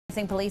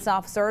Lansing police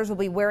officers will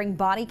be wearing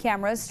body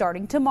cameras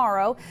starting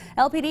tomorrow.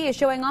 LPD is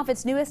showing off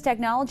its newest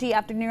technology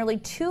after nearly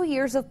 2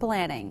 years of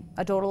planning.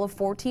 A total of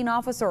 14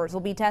 officers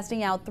will be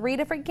testing out 3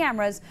 different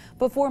cameras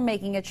before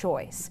making a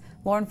choice.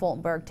 Lauren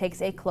Fultenberg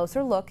takes a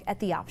closer look at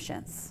the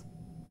options.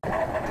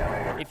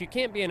 If you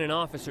can't be in an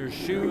officer's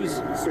shoes,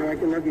 Sir, I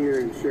can look at your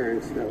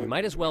insurance, though. you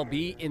might as well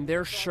be in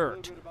their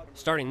shirt.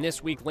 Starting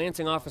this week,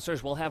 Lansing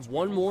officers will have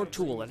one more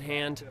tool at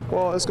hand.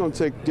 Well, it's going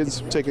to get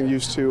some taking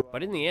used to.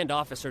 But in the end,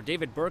 Officer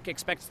David Burke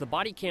expects the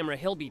body camera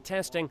he'll be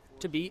testing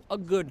to be a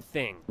good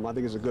thing. I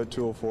think it's a good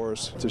tool for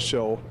us to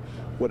show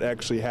what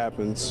actually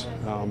happens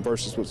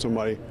versus what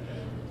somebody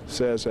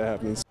says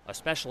happens.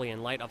 Especially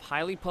in light of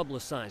highly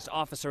publicized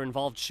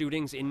officer-involved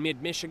shootings in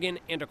mid-Michigan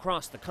and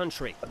across the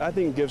country. I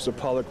think it gives the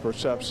public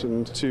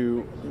perception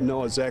to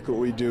know exactly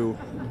what we do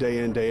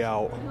day in, day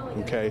out,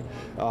 okay?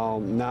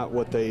 Not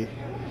what they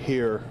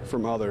hear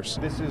from others.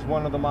 This is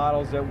one of the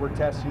models that we're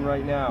testing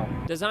right now.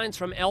 Designs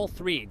from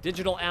L3,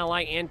 Digital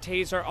Ally, and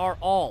Taser are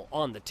all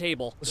on the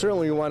table.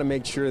 Certainly we want to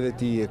make sure that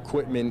the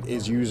equipment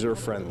is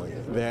user-friendly,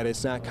 that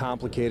it's not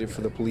complicated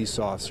for the police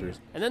officers.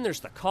 And then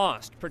there's the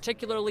cost,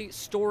 particularly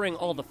storing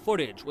all the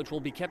footage, which will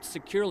be kept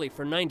securely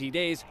for 90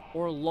 days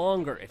or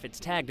longer if it's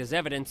tagged as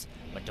evidence.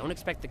 But don't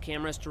expect the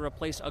cameras to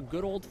replace a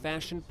good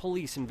old-fashioned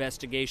police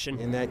investigation.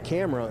 And that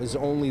camera is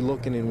only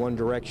looking in one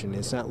direction.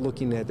 It's not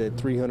looking at it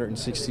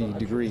 360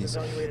 degrees.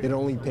 It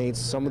only paints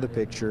some of the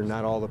picture,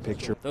 not all the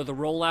picture. Though the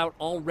rollout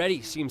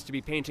already seems to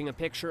be painting a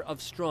picture of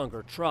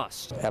stronger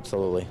trust.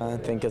 Absolutely. I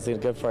think it's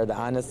good for the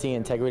honesty and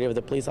integrity of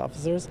the police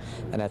officers,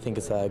 and I think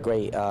it's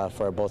great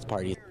for both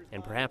parties.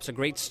 And perhaps a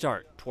great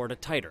start toward a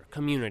tighter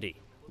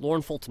community.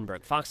 Lauren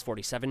Fultenberg, Fox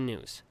 47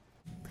 News.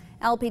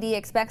 LPD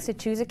expects to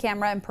choose a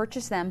camera and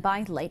purchase them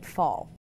by late fall.